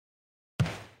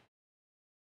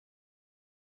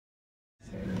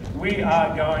we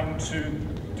are going to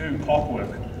do Clockwork.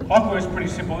 Clockwork is pretty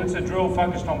simple. It's a drill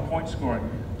focused on point scoring.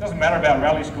 It doesn't matter about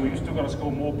rally score, you've still got to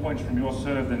score more points from your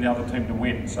serve than the other team to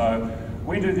win. So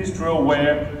we do this drill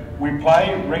where we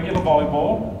play regular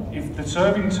volleyball. If the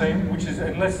serving team, which is,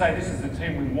 and let's say this is the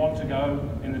team we want to go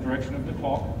in the direction of the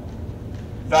clock,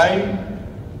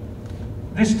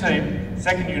 this team,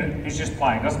 second unit, is just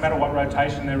playing. Doesn't matter what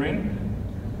rotation they're in.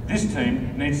 This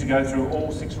team needs to go through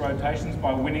all 6 rotations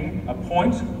by winning a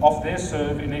point off their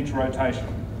serve in each rotation.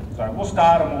 So we'll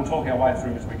start and we'll talk our way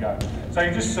through as we go. So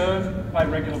you just serve, play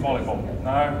regular volleyball.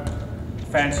 No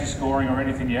fancy scoring or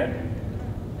anything yet.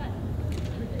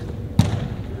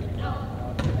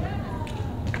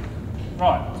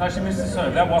 Right, so she missed the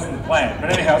serve. That wasn't the plan.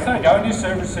 But anyhow, so go into your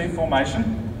serve-receive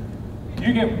formation.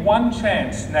 You get one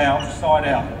chance now to side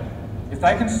out. If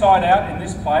they can side out in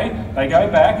this play, they go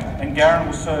back and Garen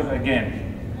will serve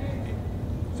again.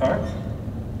 Sorry?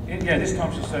 Yeah, this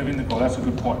time she'll serve in the court. That's a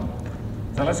good point.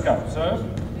 So let's go. Serve.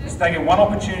 So they get one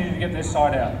opportunity to get their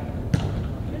side out.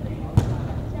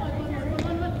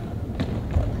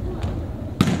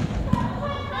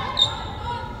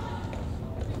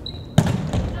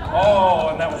 Oh,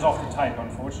 and that was off the tape,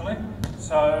 unfortunately.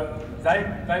 So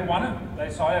they won it. They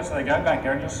side out, so they go back.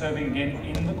 Garen, you're serving again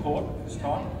in the court this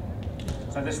time.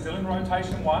 So they're still in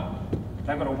rotation 1.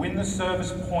 They've got to win the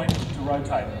service point to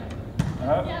rotate.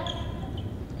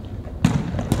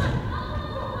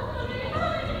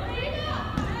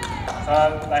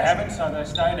 So they haven't, so they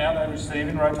stay now. They receive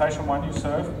in rotation 1, you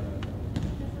serve.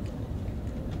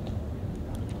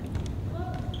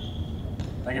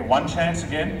 They get one chance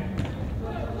again.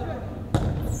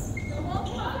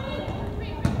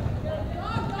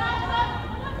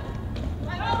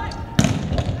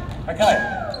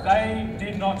 Okay. They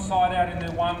did not side out in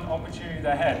their one opportunity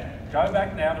they had. Go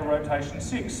back now to rotation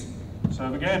 6.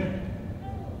 Serve again.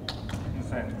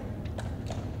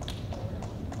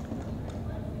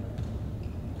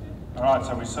 Alright,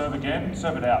 so we serve again.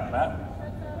 Serve it out, Matt.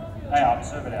 Out,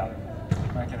 serve it out.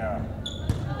 Make an error.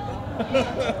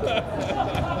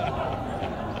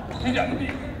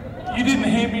 You didn't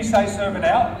hear me say serve it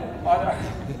out?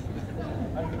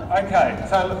 Okay,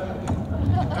 so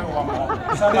do one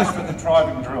more. So much for the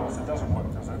driving drills. It doesn't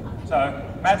work, does it? So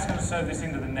Matt's going to serve this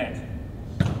into the net.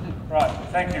 Right,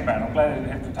 thank you, Matt. I'm glad I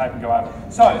didn't have to tape and go over.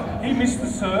 So he missed the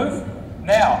serve.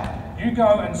 Now you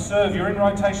go and serve. You're in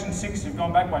rotation 6. You've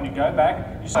gone back 1. You go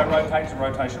back. You say rotate to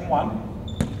rotation 1.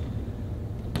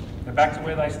 They're back to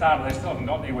where they started. They still haven't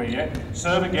got anywhere yet.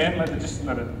 Serve again. Just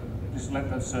let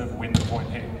the serve win the point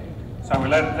here. So we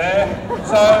let it there.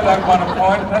 So they've won a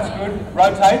point. That's good.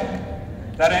 Rotate.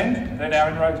 That end, they're now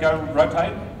in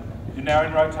rotate. You're now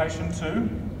in rotation 2,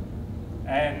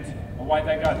 and away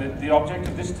they go. The object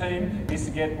of this team is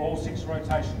to get all 6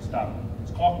 rotations done.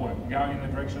 It's clockwork. You're going in the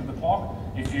direction of the clock.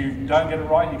 If you don't get it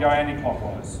right, you go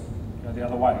anti-clockwise. Go the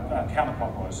other way,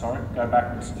 counterclockwise, sorry, go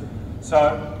backwards.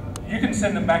 So you can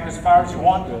send them back as far as you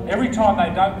want. Every time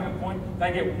they don't win a point,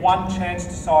 they get one chance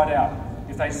to side out.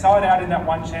 If they side out in that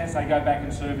one chance, they go back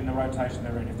and serve in the rotation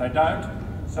they're in. If they don't,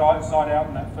 side out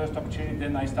in that first opportunity,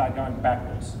 then they start going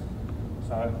backwards.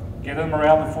 So get them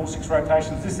around the full 6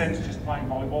 rotations. This end's just playing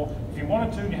volleyball. If you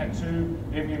wanted to, and you had 2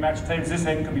 evenly matched teams, this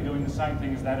end could be doing the same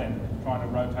thing as that end, trying to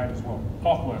rotate as well.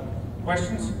 Clockwork.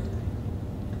 Questions?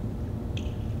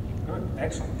 Good,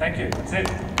 excellent, thank you. That's it.